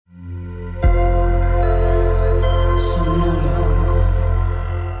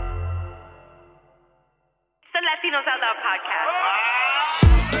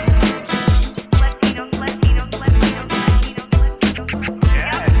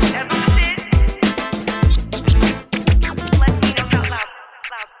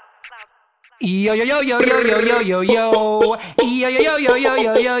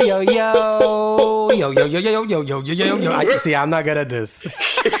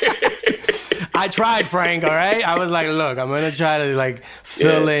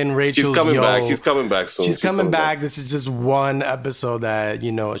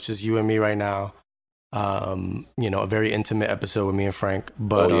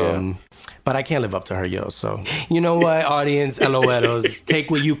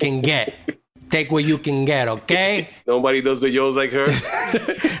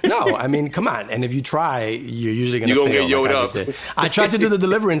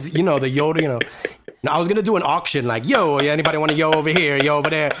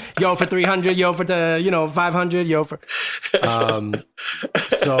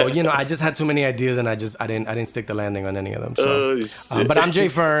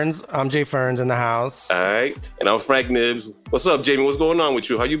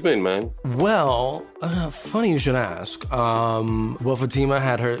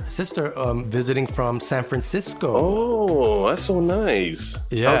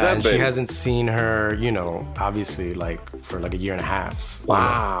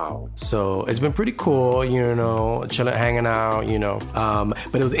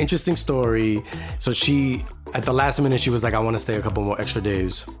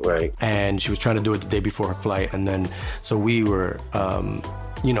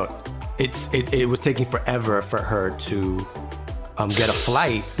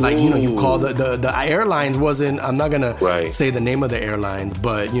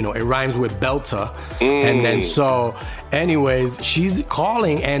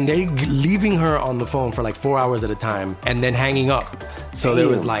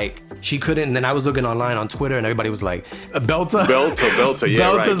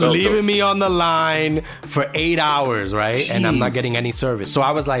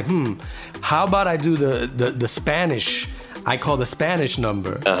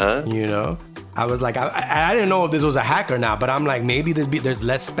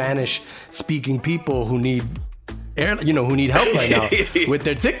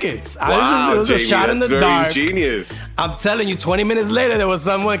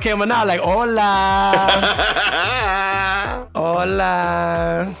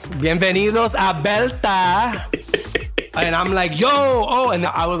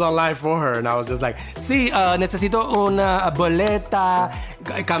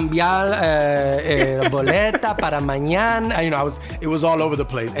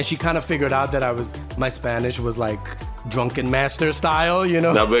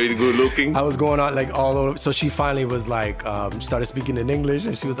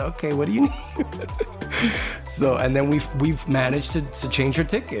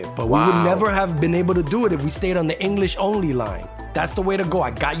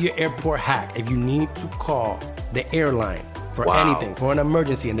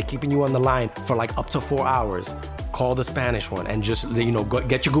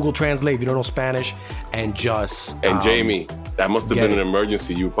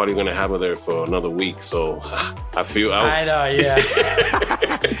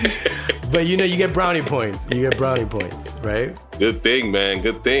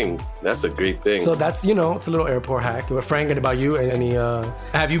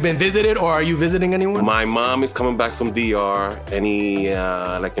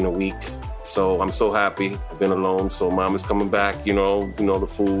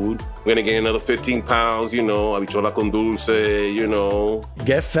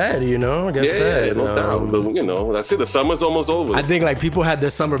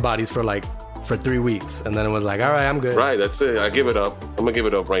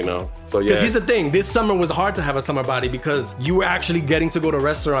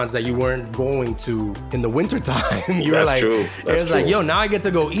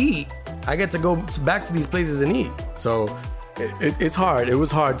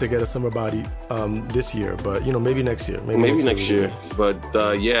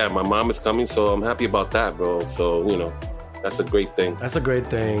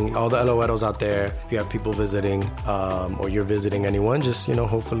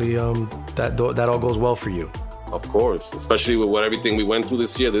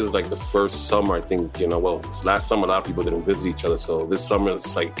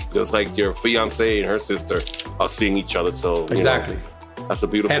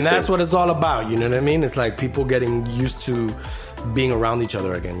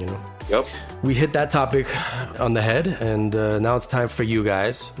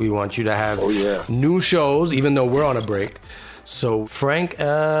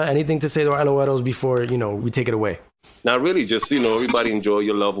Now, really, just, everybody enjoy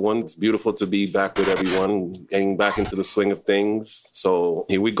your loved ones. It's beautiful to be back with everyone, getting back into the swing of things. So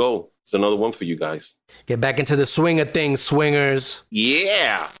here we go. It's another one for you guys. Get back into the swing of things, swingers.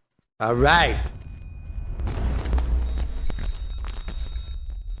 Yeah. All right.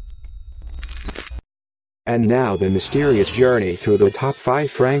 And now the mysterious journey through the top 5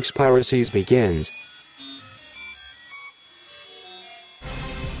 Frankspiracies begins.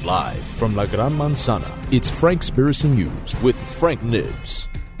 Live from La Gran Manzana, it's Frankspiracy News with Frank Nibs.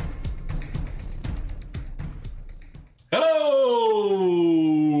 Hello,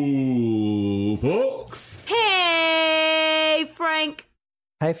 folks. Hey, Frank.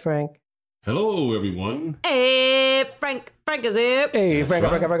 Hi, Frank. Hello, everyone. Hey, Frank. Frank is it? Hey, Frank.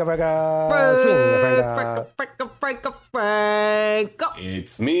 Frank.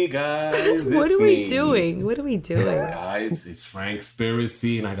 It's me, guys. What are we doing? Guys, it's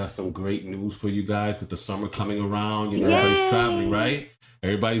Frankspiracy, and I got some great news for you guys with the summer coming around. Everybody's traveling, right?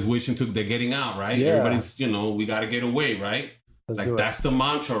 Everybody's they're getting out, right? Yeah. Everybody's, we got to get away, right? That's the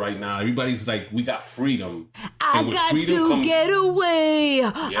mantra right now. Everybody's like, we got freedom. I got to get away.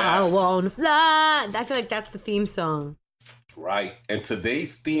 Yes. I want to fly. I feel like that's the theme song. Right. And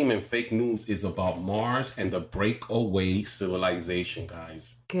today's theme in fake news is about Mars and the breakaway civilization,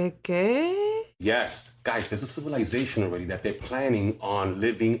 guys. Okay. Yes. Guys, there's a civilization already that they're planning on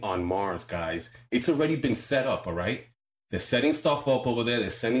living on Mars, guys. It's already been set up, all right? They're setting stuff up over there. They're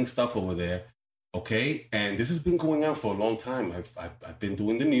sending stuff over there. Okay, and this has been going on for a long time. I've been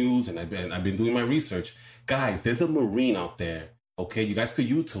doing the news, and I've been doing my research. Guys, there's a Marine out there. Okay, you guys could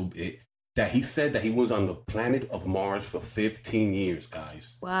YouTube it. That he said that he was on the planet of Mars for 15 years,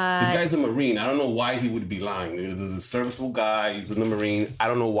 guys. What? This guy's a Marine. I don't know why he would be lying. He's a serviceable guy. He's in the Marine. I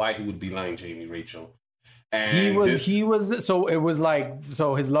don't know why he would be lying, Jamie, Rachel. And so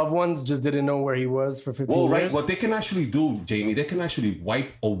his loved ones just didn't know where he was for 15 years? Right. What they can actually do, Jamie, they can actually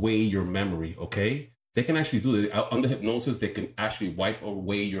wipe away your memory, okay? They can actually do that. Under hypnosis, they can actually wipe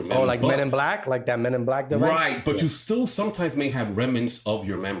away your memory. Oh, like Men in Black? Like that Men in Black device? Right, but you still sometimes may have remnants of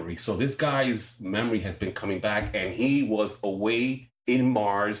your memory. So this guy's memory has been coming back, and he was away in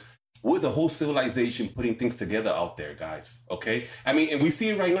Mars with the whole civilization putting things together out there, guys, okay? I mean, and we see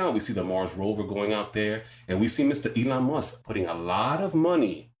it right now. We see the Mars rover going out there, and we see Mr. Elon Musk putting a lot of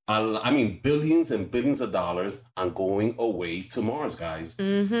money, billions and billions of dollars on going away to Mars, guys.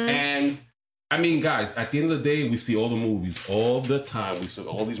 Mm-hmm. And, I mean, guys, at the end of the day, we see all the movies all the time. We see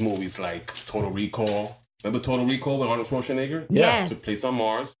all these movies like Total Recall. Remember Total Recall with Arnold Schwarzenegger? Yes. Took place on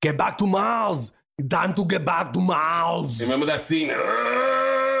Mars. Get back to Mars. Time to get back to Mars. Remember that scene?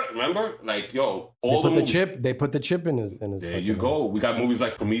 Remember? Like, yo, all They put the chip in his There you go. We got movies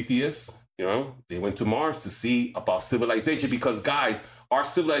like Prometheus. They went to Mars to see about civilization because, guys, our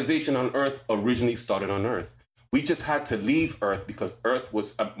civilization on Earth originally started on Earth. We just had to leave Earth because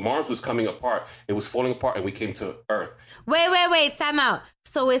Mars was coming apart. It was falling apart, and we came to Earth. Wait, time out.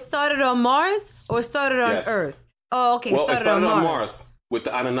 So it started on Mars or started on Earth? Oh, okay. Well, it started on Mars. With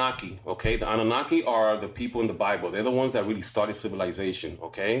the Anunnaki, okay? The Anunnaki are the people in the Bible. They're the ones that really started civilization,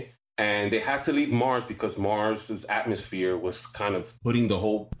 okay? And they had to leave Mars because Mars's atmosphere was kind of putting the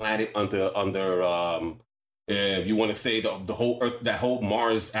whole planet under if you want to say the whole Earth, that whole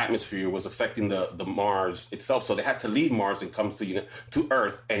Mars atmosphere was affecting the Mars itself. So they had to leave Mars and come to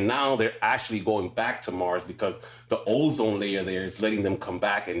Earth. And now they're actually going back to Mars because the ozone layer there is letting them come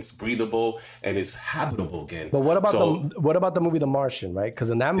back, and it's breathable and it's habitable again. But what about the movie The Martian, right? Because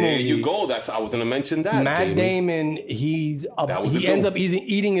in that movie, there you go. I was going to mention that. Matt Damon, he ends up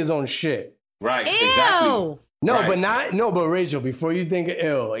eating his own shit. Right. Ew. Exactly. No, but Rachel, before you think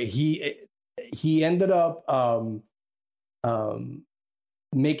ill, he ended up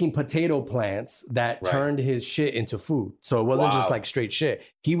making potato plants that turned his shit into food. So it wasn't just like straight shit.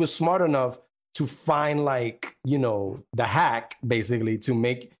 He was smart enough to find the hack basically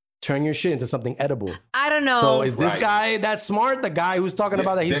to turn your shit into something edible. I don't know. So is this guy that smart? The guy who's talking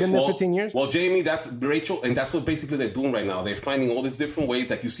about that he's been there 15 years? Well, Jamie, that's Rachel, and that's what basically they're doing right now. They're finding all these different ways.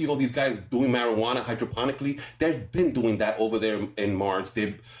 Like you see all these guys doing marijuana hydroponically. They've been doing that over there in Mars.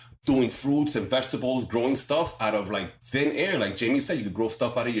 They're doing fruits and vegetables, growing stuff out of like thin air. Like Jamie said, you could grow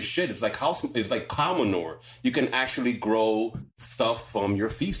stuff out of your shit. It's like cow manure. You can actually grow stuff from your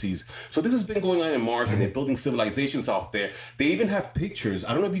feces. So this has been going on in Mars, and they're building civilizations out there. They even have pictures.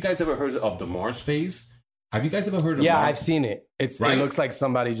 I don't know if you guys ever heard of the Mars phase. Have you guys ever heard of Yeah, Mars? I've seen it. It looks like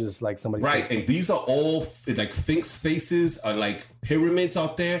somebody's right, face. and these are all like Sphinx faces, are like pyramids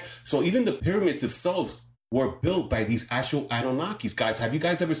out there. So even the pyramids themselves were built by these actual Anunnakis. Guys, have you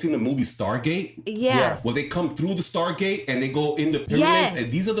guys ever seen the movie Stargate? Yes. Where they come through the Stargate and they go in the pyramids.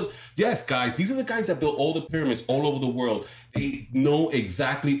 And these are the guys, these are the guys that built all the pyramids all over the world. They know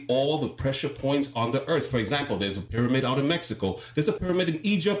exactly all the pressure points on the earth. For example, there's a pyramid out in Mexico. There's a pyramid in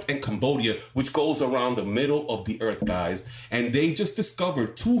Egypt and Cambodia, which goes around the middle of the earth, guys. And they just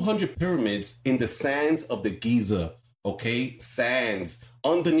discovered 200 pyramids in the sands of the Giza. Okay, sands.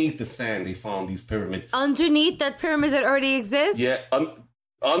 Underneath the sand, they found these pyramids. Underneath that pyramids that already exist? Yeah,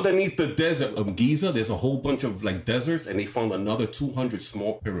 underneath the desert of Giza, there's a whole bunch of like deserts, and they found another 200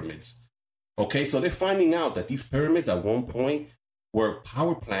 small pyramids. Okay, so they're finding out that these pyramids at one point were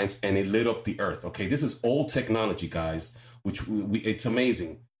power plants, and it lit up the earth. Okay, this is old technology, guys, which it's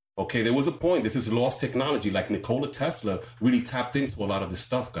amazing. Okay, there was a point. This is lost technology. Like Nikola Tesla really tapped into a lot of this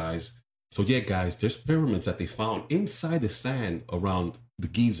stuff, guys. So yeah, guys, there's pyramids that they found inside the sand around the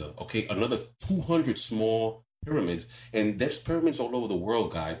Giza. Okay, another 200 small pyramids, and there's pyramids all over the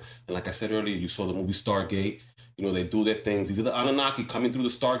world, guys. And like I said earlier, you saw the movie Stargate. You know, they do their things. These are the Anunnaki coming through the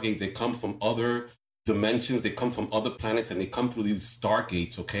Stargates. They come from other dimensions. They come from other planets, and they come through these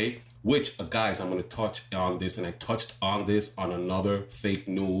Stargates. Okay, which guys, I'm going to touch on this, and I touched on this on another fake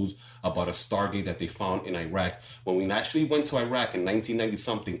news about a Stargate that they found in Iraq. When we actually went to Iraq in 1990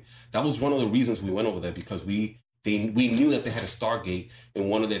 something, that was one of the reasons we went over there, because we knew that they had a Stargate, and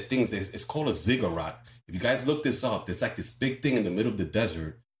one of their things it's called a ziggurat. If you guys look this up, there's like this big thing in the middle of the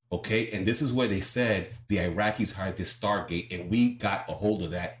desert. Okay, and this is where they said the Iraqis hired this Stargate, and we got a hold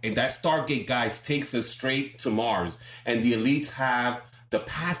of that. And that Stargate, guys, takes us straight to Mars, and the elites have the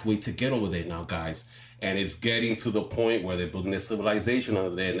pathway to get over there now, guys. And it's getting to the point where they're building their civilization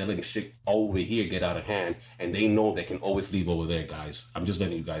over there, and they're letting shit over here get out of hand, and they know they can always leave over there, guys. I'm just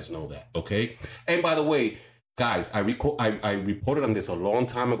letting you guys know that, okay? And by the way, guys, I reported on this a long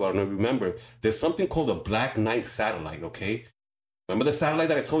time ago. I don't remember. There's something called the Black Knight satellite, okay? Remember the satellite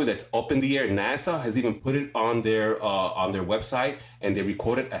that I told you that's up in the air? NASA has even put it on their website, and they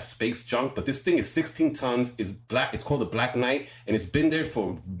record it as space junk. But this thing is 16 tons. It's black. It's called the Black Knight, and it's been there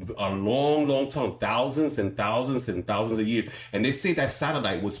for a long, long time, thousands and thousands and thousands of years. And they say that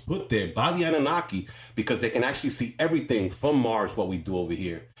satellite was put there by the Anunnaki because they can actually see everything from Mars, what we do over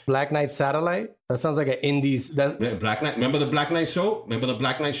here. Black Knight satellite? That sounds like an Indies. Black Knight. Remember the Black Knight show? Remember the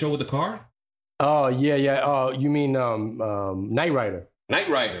Black Knight show with the car? Oh, yeah. Oh, you mean Knight Rider? Knight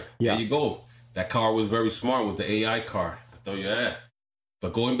Rider. Yeah. There you go. That car was very smart. It was the AI car. I thought, yeah.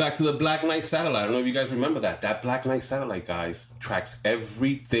 But going back to the Black Knight satellite, I don't know if you guys remember that. That Black Knight satellite, guys, tracks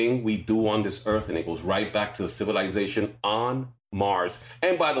everything we do on this earth, and it goes right back to the civilization on Mars.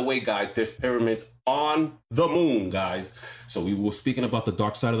 And by the way, guys, there's pyramids on the moon, guys. So we were speaking about the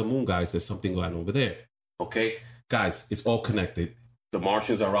dark side of the moon, guys. There's something going over there. Okay? Guys, it's all connected. The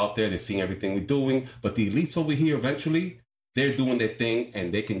Martians are out there. They're seeing everything we're doing. But the elites over here, eventually, they're doing their thing,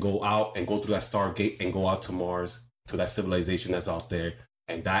 and they can go out and go through that Stargate and go out to Mars, to that civilization that's out there.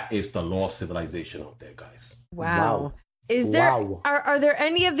 And that is the lost civilization out there, guys. Wow. Is there are there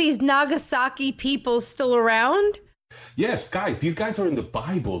any of these Nagasaki people still around? Yes, guys. These guys are in the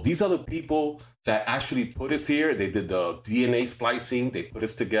Bible. These are the people that actually put us here. They did the DNA splicing. They put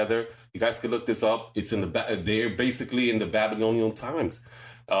us together. You guys can look this up. It's in they're basically in the Babylonian times.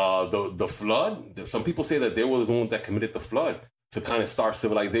 The flood. Some people say that they were the ones that committed the flood to kind of start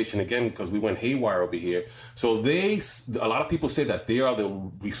civilization again, because we went haywire over here. So a lot of people say that they are the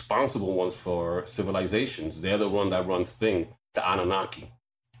responsible ones for civilizations. They're the one that runs the Anunnaki.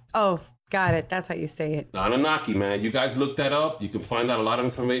 Oh, got it. That's how you say it. The Anunnaki, man. You guys look that up. You can find out a lot of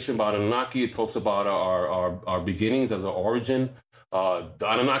information about Anunnaki. It talks about our beginnings as our origin. The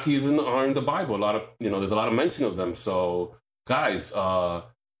Anunnaki are in the Bible. There's a lot of mention of them. So, guys,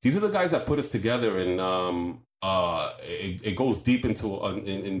 these are the guys that put us together, and it goes deep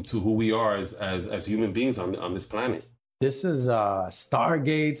into who we are as human beings on this planet. This is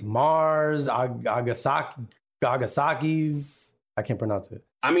Stargates, Mars, Agasaki's. I can't pronounce it.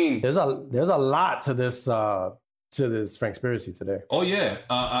 I mean, there's a lot to this Frankspiracy today. Oh yeah,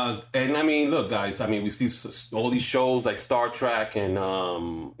 and I mean, look, guys. I mean, we see all these shows like Star Trek and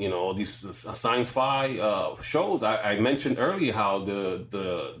all these science-fi shows. I mentioned earlier how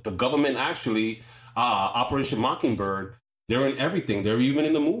the government actually Operation Mockingbird. They're in everything. They're even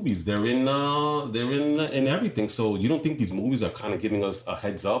in the movies. They're in everything. So you don't think these movies are kind of giving us a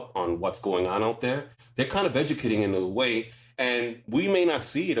heads up on what's going on out there? They're kind of educating in a way. And we may not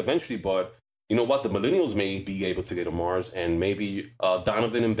see it eventually, but you know what? The millennials may be able to get to Mars, and maybe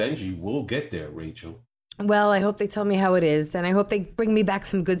Donovan and Benji will get there, Rachel. Well, I hope they tell me how it is, and I hope they bring me back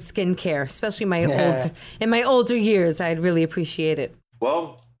some good skincare, especially in my older years. I'd really appreciate it.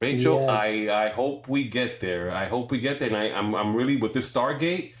 Well, Rachel, Yes. I hope we get there. I hope we get there. And I'm really with this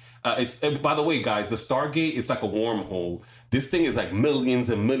Stargate. By the way, guys, the Stargate is like a wormhole. This thing is like millions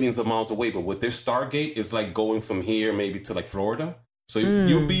and millions of miles away. But with this Stargate, it's like going from here maybe to like Florida. So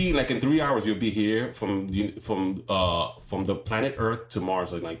you'll be like in 3 hours. You'll be here from the planet Earth to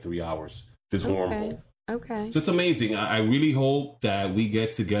Mars in like 3 hours. This wormhole. Okay. So it's amazing. I really hope that we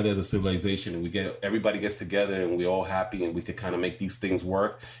get together as a civilization and everybody gets together and we're all happy and we could kind of make these things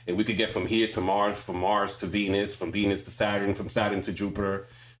work. And we could get from here to Mars, from Mars to Venus, from Venus to Saturn, from Saturn to Jupiter.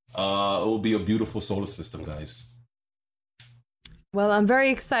 It will be a beautiful solar system, guys. Well, I'm very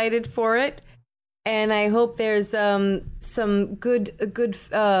excited for it. And I hope there's some good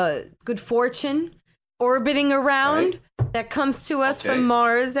fortune orbiting around that comes to us from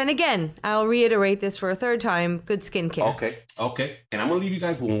Mars. And again, I'll reiterate this for a third time: good skincare. Okay. And I'm gonna leave you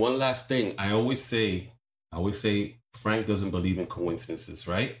guys with one last thing. I always say, Frank doesn't believe in coincidences,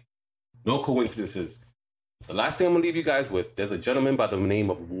 right? No coincidences. The last thing I'm gonna leave you guys with: there's a gentleman by the name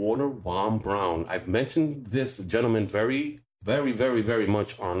of Warner von Braun. I've mentioned this gentleman very, very, very, very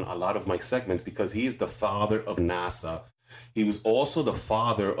much on a lot of my segments because he is the father of NASA. He was also the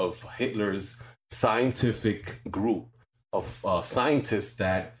father of Hitler's scientific group of scientists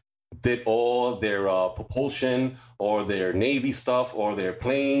that did all their propulsion or their Navy stuff or their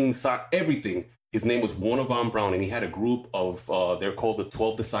planes, everything. His name was Warner von Braun, and he had a group of, they're called the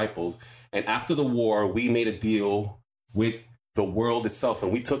 12 Disciples. And after the war, we made a deal with the world itself,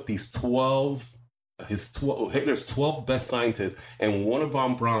 and we took these Hitler's 12 best scientists, and Warner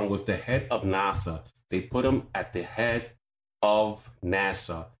von Braun was the head of NASA. They put him at the head of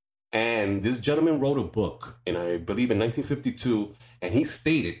NASA. And this gentleman wrote a book, and I believe in 1952, and he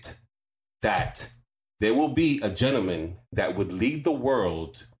stated that there will be a gentleman that would lead the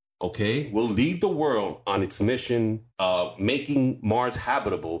world, will lead the world on its mission of making Mars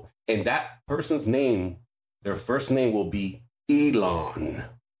habitable. And that person's name, their first name will be Elon.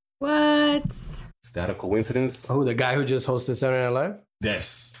 What? Is that a coincidence? Oh, the guy who just hosted Saturday Night Live?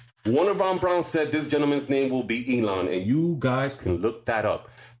 Yes. Warner von Braun said this gentleman's name will be Elon, and you guys can look that up.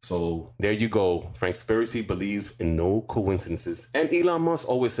 So there you go. Frankspiracy believes in no coincidences. And Elon Musk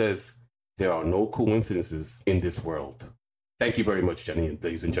always says there are no coincidences in this world. Thank you very much, Jenny,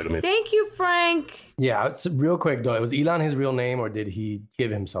 ladies and gentlemen. Thank you, Frank. Yeah, it's real quick though. Was Elon his real name, or did he give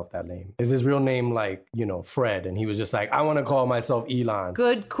himself that name? Is his real name like, Fred, and he was just like, I want to call myself Elon?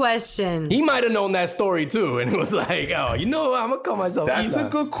 Good question. He might have known that story too, and it was like, I'm gonna call myself Elon. That's a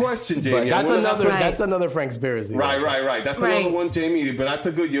good question, Jamie. But that's another Frankspiracy. Right. That's another one, Jamie. But that's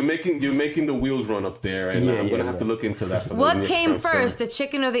a good. You're making the wheels run up there, and I'm gonna have to look into that. For what came first, the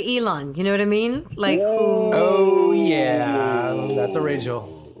chicken or the Elon? You know what I mean? Like, oh yeah. That's a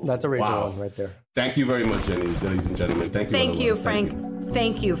Rachel. That's a Rachel one right there. Thank you very much, Jenny, ladies and gentlemen. Thank you, Frank.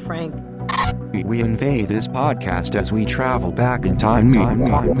 Thank you, Frank. We invade this podcast as we travel back in time.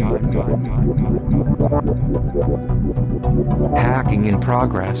 Hacking in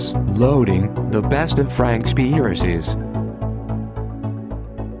progress. Loading the best of Frankspiracies.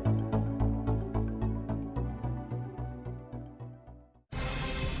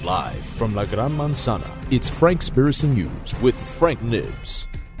 Live from La Gran Manzana, it's Frankspiracy News with Frank Nibs.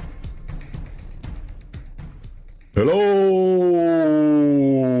 Hello,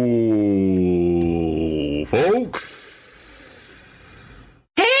 folks.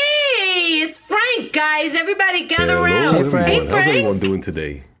 Hey, it's Frank, guys. Everybody gather around. Hey, Frank. Hey, Frank. How's everyone doing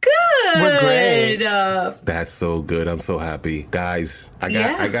today? Good. We're great. That's so good. I'm so happy, guys.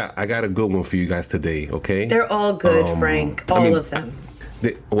 I got a good one for you guys today. Okay. They're all good, Frank. All of them.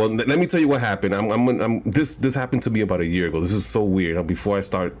 Well, let me tell you what happened. This happened to me about a year ago. This is so weird. Before I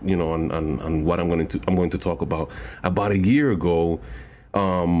start, on what I'm going to talk about. About a year ago,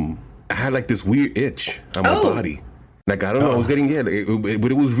 I had like this weird itch on my body. Like I don't know, I was getting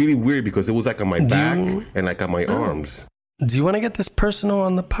but it was really weird because it was like on my back and like on my arms. Do you want to get this personal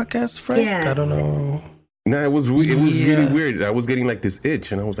on the podcast, Frank? Yes. I don't know. No, it was really weird. I was getting like this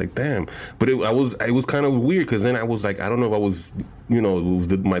itch, and I was like, "Damn!" But it was kind of weird because then I was like, I don't know if I was, it was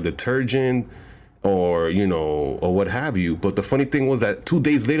my detergent, or or what have you. But the funny thing was that 2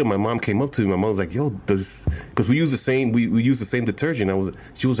 days later, my mom came up to me. My mom was like, "Yo, because we use the same detergent."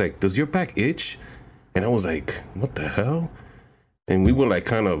 She was like, "Does your back itch?" And I was like, "What the hell?" And we were like,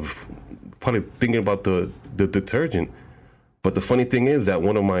 kind of probably thinking about the detergent. But the funny thing is that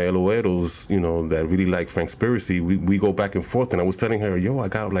one of my LOLs, that really like Frankspiracy, we go back and forth, and I was telling her, yo, I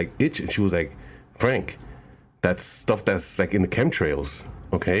got like itch. And she was like, Frank, that's stuff that's like in the chemtrails,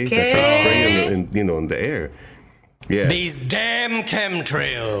 okay? That they spray in the air. Yeah. These damn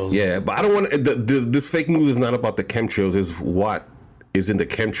chemtrails. Yeah, but I don't want this fake news is not about the chemtrails, it's what is in the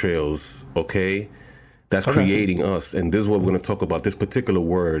chemtrails, okay? That's creating us. And this is what we're going to talk about, this particular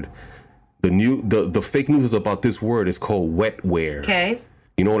word. The fake news is about this word. It's called wetware. Okay.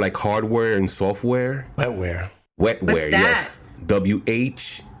 You know, like hardware and software? Wetware. Wetware, yes.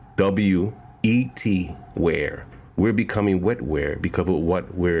 WHWET, ware. We're becoming wetware because of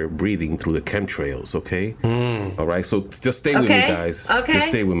what we're breathing through the chemtrails, okay? All right, so just stay with me, guys. Okay. Just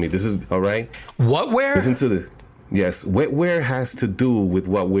stay with me. This is, all right? Wetware? Listen to the... Yes, wetware has to do with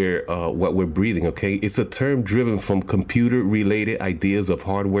what we're breathing, okay? It's a term driven from computer-related ideas of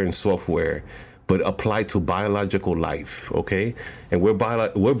hardware and software, but applied to biological life, okay? And we're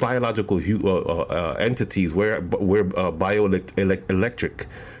biological entities. We're bioelectric.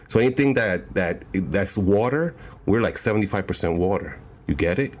 So anything that's water, we're like 75% water. You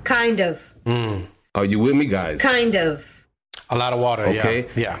get it? Kind of. Are you with me, guys? Kind of. A lot of water, okay?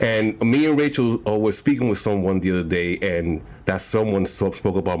 Yeah. And me and Rachel were speaking with someone the other day, and that someone spoke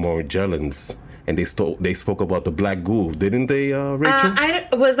about Morgellons, and they spoke about the black goo, didn't they, Rachel?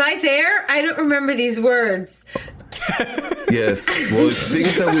 Was I there? I don't remember these words. Yes. Well, it's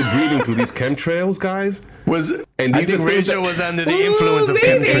things that we're breathing through these chemtrails, guys. I think Rachel was under the influence of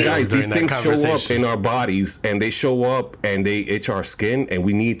chemtrails. Guys, these during things that show up conversation. in our bodies, and they show up and they itch our skin, and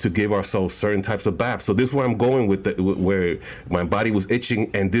we need to give ourselves certain types of baths. So this is where I'm going with where my body was itching,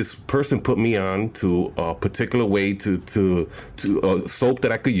 and this person put me on to a particular way to soap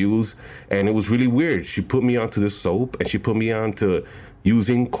that I could use, and it was really weird. She put me onto this soap, and she put me on to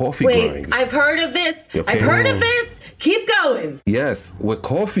using coffee grinds. I've heard of this. Okay. I've heard of this. Keep going. Yes, with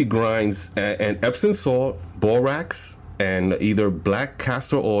coffee grinds and Epsom salt, borax, and either black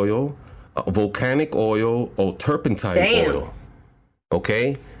castor oil, volcanic oil, or turpentine oil.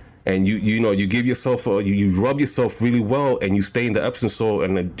 Okay? And you give yourself, you rub yourself really well, and you stay in the Epsom salt.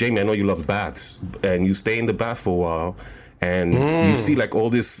 And Jamie, I know you love baths, and you stay in the bath for a while, and you see like all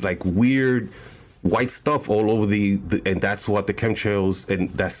this like weird white stuff all over and that's what the chemtrails and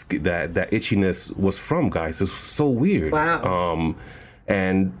that itchiness was from, guys. It's so weird. Wow.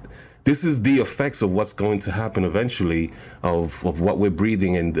 And this is the effects of what's going to happen eventually of what we're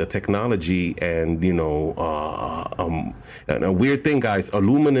breathing and the technology. And and a weird thing, guys,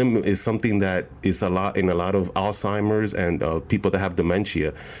 aluminum is something that is in a lot of Alzheimer's and people that have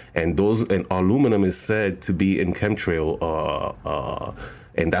dementia, and aluminum is said to be in chemtrail,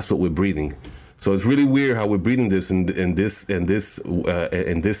 and that's what we're breathing. So it's really weird how we're breathing this, and this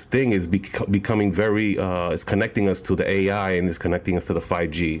thing is becoming very. It's connecting us to the AI, and it's connecting us to the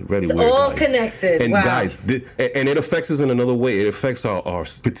 5G. Really it's weird, all guys. connected. And wow. guys, and it affects us in another way. It affects our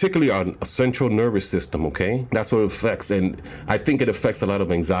particularly our central nervous system. Okay, that's what it affects, and I think it affects a lot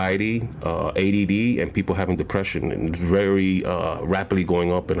of anxiety, ADD, and people having depression, and it's very rapidly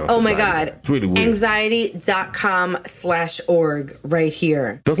going up in our society. Oh my God! It's really weird. Anxiety.com/org right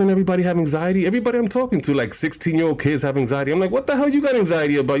here. Doesn't everybody have anxiety? Everybody I'm talking to, like 16-year-old kids, have anxiety. I'm like, what the hell you got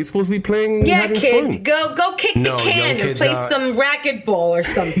anxiety about? You're supposed to be playing, having fun. Go kick the can and play some racquetball or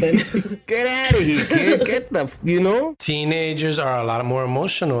something. Get out of here, kid. Get the, Teenagers are a lot more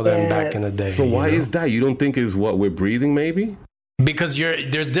emotional than back in the day. So why is that? You don't think is what we're breathing, maybe? Because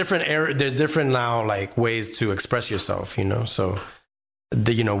there's different now like ways to express yourself, So,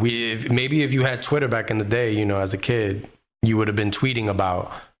 maybe if you had Twitter back in the day, as a kid, you would have been tweeting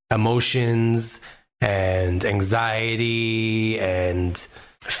about emotions and anxiety and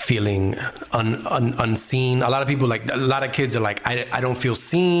feeling unseen. A lot of kids are like, I don't feel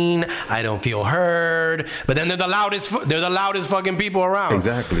seen, I don't feel heard, but then they're the loudest fucking people around.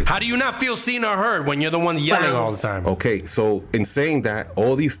 Exactly. How do you not feel seen or heard when you're the one yelling all the time? Okay, so in saying that,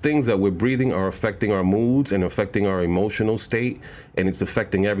 all these things that we're breathing are affecting our moods and affecting our emotional state, and it's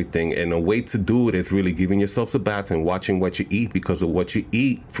affecting everything. And a way to do it is really giving yourself a bath and watching what you eat, because of what you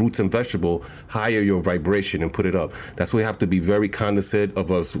eat, fruits and vegetables, higher your vibration and put it up. That's why we have to be very cognizant of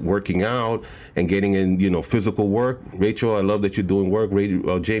us working out and getting in, physical work. Rachel, I love that you're doing work.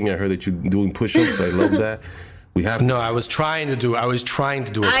 Jamie, I heard that you're doing push-ups. I love that. No, I was trying to do a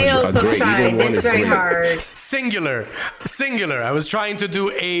push-up. I also tried. It's very hard. Singular. I was trying to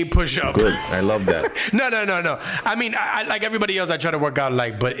do a push-up. Good. I love that. No. I mean, I like everybody else, I try to work out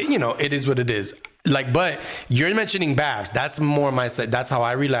but it is what it is. But you're mentioning baths. That's more my side. That's how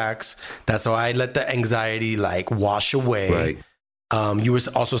I relax. That's how I let the anxiety wash away. Right. You were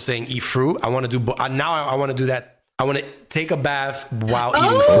also saying eat fruit. I want to do now. I want to do that. I want to take a bath while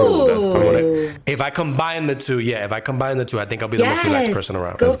eating fruit. If I combine the two, I think I'll be the most relaxed person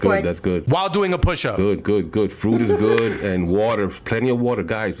around. That's good. While doing a push-up. Good. Fruit is good, and water, plenty of water,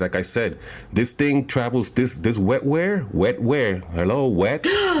 guys. Like I said, this thing travels. This wetware. Hello,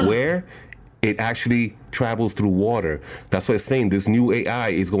 wetware. it actually travels through water. That's what it's saying. This new AI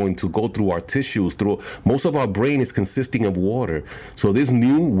is going to go through our tissues. Through most of our brain is consisting of water. So this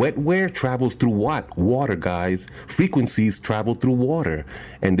new wetware travels through what? Water, guys. Frequencies travel through water.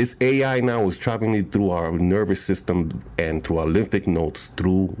 And this AI now is traveling through our nervous system and through our lymphatic nodes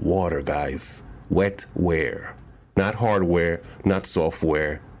through water, guys. Wetware. Not hardware, not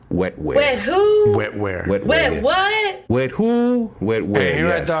software. Wetware. Wet who? Wetware. Wet what? Wet who? Wetware. Hey, here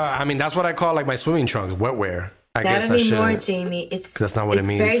yes. I mean, that's what I call like my swimming trunks, wetware. I Not guess I anymore, should. Jamie. It's That's not what it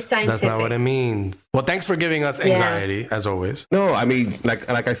means. Very scientific. That's not what it means. Well, thanks for giving us anxiety, as always. No, I mean, like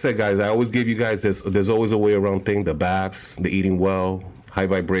I said, guys, I always give you guys this. There's always a way around things. The baths, the eating well, high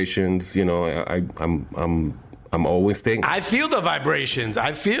vibrations. You know, I'm always staying. I feel the vibrations.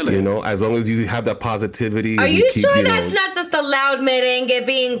 I feel it. You know, as long as you have that positivity. Are you keep, sure that's not just a loud merengue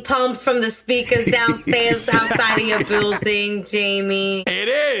being pumped from the speakers downstairs outside of your building, Jamie? It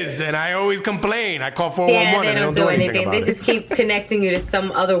is, and I always complain. I call 411 Yeah, they and don't they do don't do anything anything. about They it. just keep connecting you to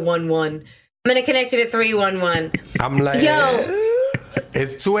some other 11. I'm gonna connect you to 311. I'm like, Yo.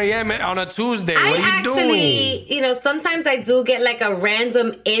 It's 2 a.m. on a Tuesday. I What are you doing? you know, sometimes I do get like a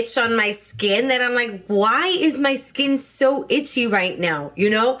random itch on my skin that I'm like, why is my skin so itchy right now? You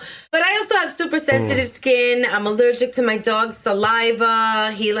know? But I also have super sensitive skin. I'm allergic to my dog's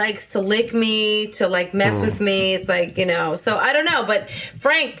saliva. He likes to lick me, to like mess with me. It's like, you know, so I don't know. But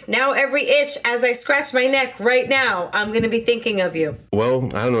Frank, now every itch as I scratch my neck right now, I'm going to be thinking of you. Well,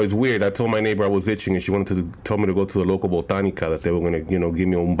 I don't know. It's weird. I told my neighbor I was itching, and she told me to go to the local botanica that they were going to, you know, give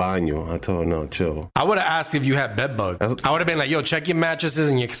me un baño. I told her, no, chill. I would have asked if you had bed bugs. I would have been like, yo, check your mattresses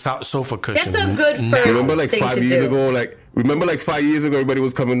and your sofa cushions. That's a good first Remember like thing 5 to years do. ago, 5 years ago, everybody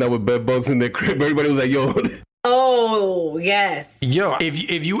was coming down with bed bugs in their crib. Everybody was like, yo. Oh, yes. Yo,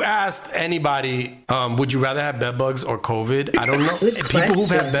 if you asked anybody, would you rather have bed bugs or COVID? I don't know. People who've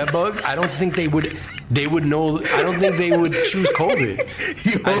had bed bugs, I don't think they would know. I don't think they would choose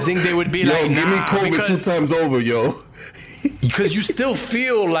COVID. I think they would be like, give me nah, COVID 2 times over, yo. Because you still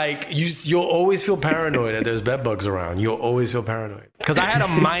feel like you'll always feel paranoid that there's bed bugs around. You'll always feel paranoid. Because I had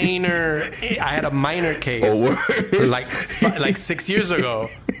a minor case like 6 years ago,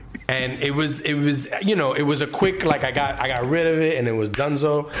 and it was you know, it was a quick, like I got rid of it and it was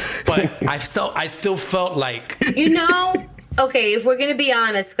donezo. But I still felt like, you know. Okay, if we're going to be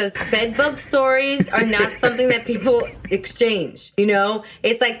honest, because bed bug stories are not something that people exchange, you know?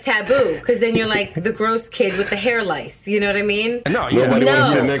 It's like taboo, because then you're like the gross kid with the hair lice, you know what I mean? no, yeah. Nobody wants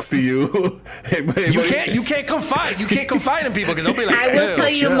to sit next to you. You can't confide in people because they'll be like, I will tell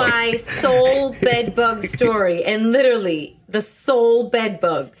you my soul bed bug story, and literally the soul bed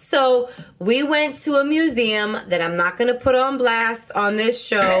bug. So we went to a museum that I'm not going to put on blast on this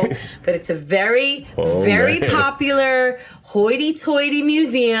show, but it's a very popular hoity-toity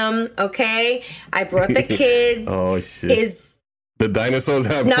museum, okay? I brought the kids. Oh, shit. The dinosaurs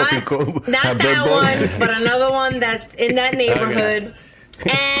have fucking COVID. Not have that bed one, but another one that's in that neighborhood.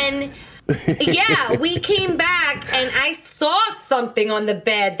 And yeah, we came back and I saw something on the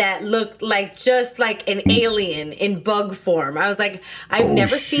bed that looked like just like an alien in bug form. I was like, I've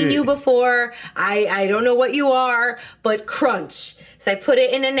never seen you before. I don't know what you are, but crunch. So I put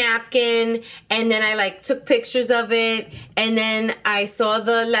it in a napkin and then I like took pictures of it. And then I saw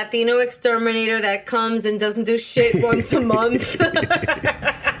the Latino exterminator that comes and doesn't do shit once a month.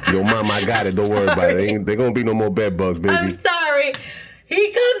 Yo, mom, I got it. Don't worry about it. There gonna be no more bed bugs, baby. I'm sorry.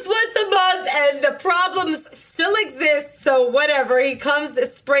 He comes once a month and the problems still exist. So whatever. He comes,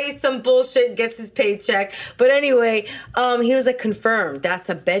 sprays some bullshit, gets his paycheck. But anyway, he was like, confirmed. That's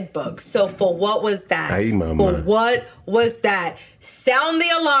a bed bug. So for what was that? Ay, mama. For what was that? Sound the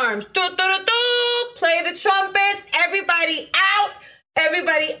alarms. Do, do, do, do. Play the trumpets. Everybody out.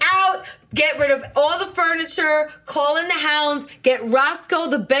 Everybody out. Get rid of all the furniture. Call in the hounds. Get Roscoe,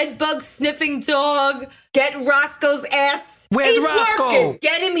 the bed bug sniffing dog. Get Roscoe's ass. Where's He's Roscoe? Working.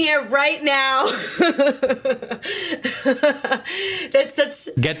 Get him here right now. That's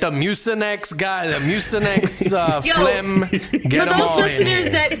such. Get the Mucinex guy, the Mucinex phlegm. Get For them all those listeners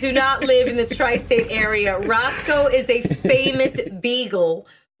in here. that do not live in the tri-state area, Roscoe is a famous beagle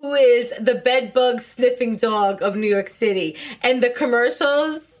who is the bed bug sniffing dog of New York City. And the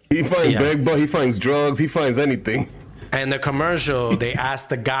commercials. He finds bed bugs. He finds drugs. He finds anything. And the commercial, they ask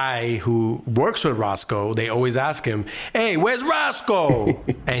the guy who works with Roscoe, they always ask him, hey, where's Roscoe?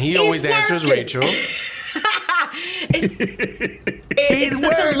 And he always answers Rachel. It's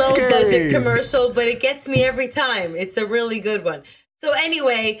such a low budget commercial, but it gets me every time. It's a really good one. So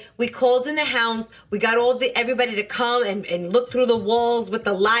anyway, we called in the hounds. We got everybody to come and look through the walls with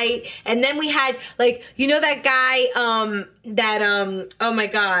the light. And then we had, like, you know that guy, oh my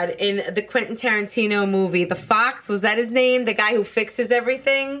God, in the Quentin Tarantino movie, The Fox, was that his name? The guy who fixes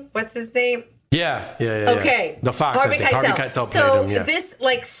everything? What's his name? Yeah. Okay. The Fox, Harvey Keitel. played him, yeah. This,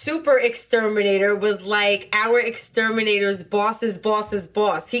 like, super exterminator was, like, our exterminator's boss's boss's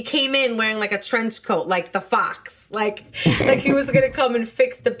boss. He came in wearing, like, a trench coat, like the Fox. Like he was going to come and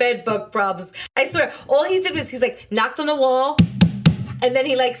fix the bed bug problems. I swear, all he did was he's, like, knocked on the wall, and then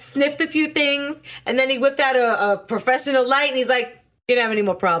he, like, sniffed a few things, and then he whipped out a professional light, and he's like, you don't have any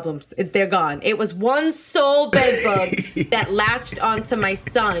more problems. They're gone. It was one sole bed bug that latched onto my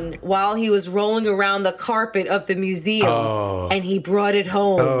son while he was rolling around the carpet of the museum, and he brought it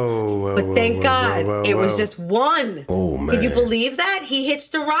home. But thank God, it was just one. Oh, man. Can you believe that? He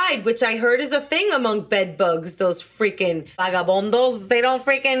hitched a ride, which I heard is a thing among bed bugs. Those freaking vagabondos. They don't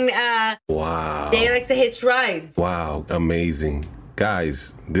freaking... wow. They like to hitch rides. Wow. Amazing.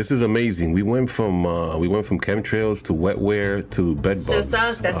 Guys, this is amazing. We went from chemtrails to wetware to bed bugs. Just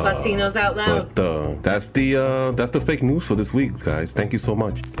us. That's Latinos out loud. But that's the fake news for this week, guys. Thank you so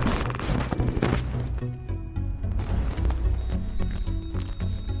much.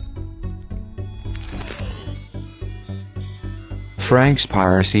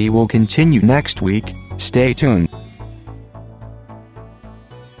 Frankspiracy will continue next week. Stay tuned.